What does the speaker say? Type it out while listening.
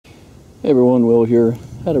Hey everyone, Will here.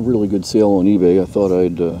 Had a really good sale on eBay. I thought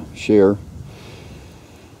I'd share.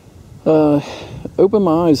 Open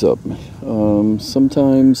my eyes up.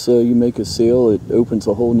 Sometimes you make a sale, it opens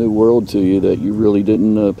a whole new world to you that you really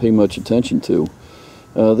didn't pay much attention to.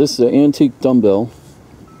 This is an antique dumbbell.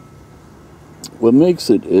 What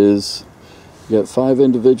makes it is you got 5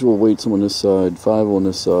 individual weights on this side, 5 on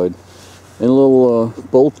this side, and a little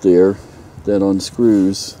bolt there that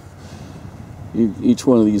unscrews. Each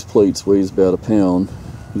one of these plates weighs about a pound.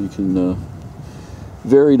 You can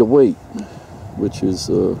vary the weight, which is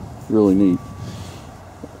really neat.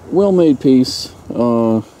 Well-made piece.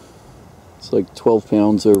 It's like 12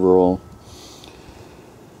 pounds overall.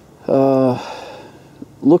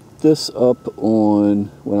 Looked this up when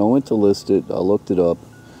I went to list it. I looked it up.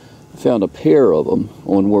 Found a pair of them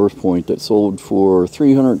on WorthPoint that sold for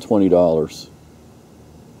 $320.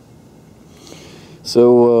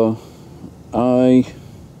 So I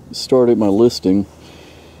started my listing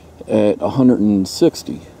at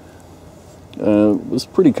 $160. Was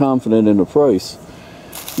pretty confident in the price.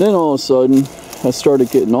 Then all of a sudden, I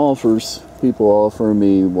started getting offers. People offering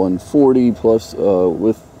me $140 plus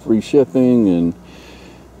with free shipping, and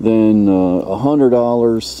then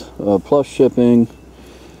 $100 plus shipping.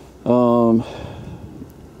 But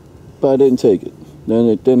I didn't take it.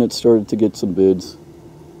 Then it started to get some bids.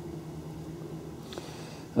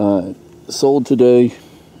 Sold today,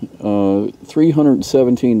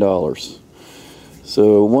 $317.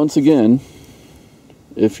 So once again,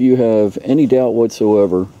 if you have any doubt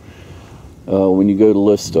whatsoever when you go to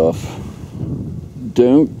list stuff,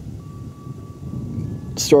 don't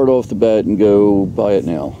start off the bat and go buy it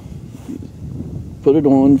now. Put it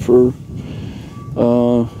on for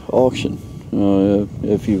auction.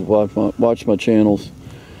 If you've watched my channels,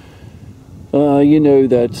 you know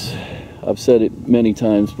that I've said it many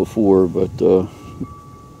times before, but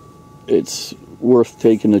it's worth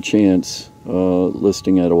taking a chance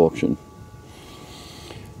listing at auction.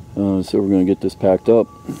 So we're going to get this packed up,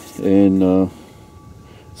 and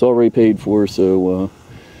it's already paid for. So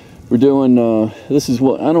we're doing this is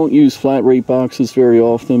what I don't use flat rate boxes very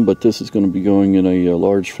often, but this is going to be going in a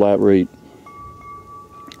large flat rate.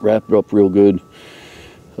 Wrap it up real good,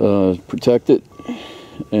 protect it,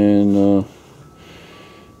 and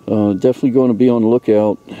definitely going to be on the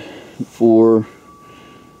lookout for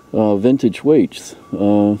vintage weights.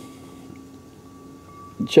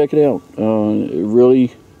 Check it out.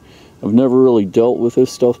 I've never really dealt with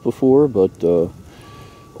this stuff before, but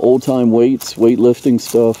old-time weights, weightlifting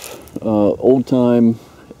stuff, old-time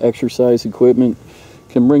exercise equipment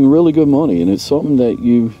can bring really good money, and it's something that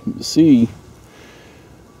you see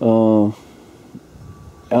out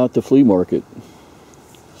at the flea market.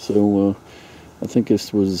 So I think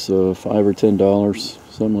this was $5 or $10,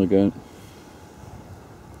 something like that.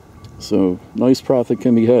 So nice profit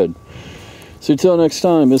can be had. So until next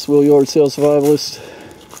time, this is Will Yard Sales Survivalist,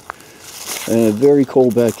 and a very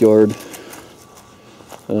cold backyard.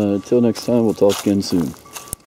 Until next time, we'll talk again soon.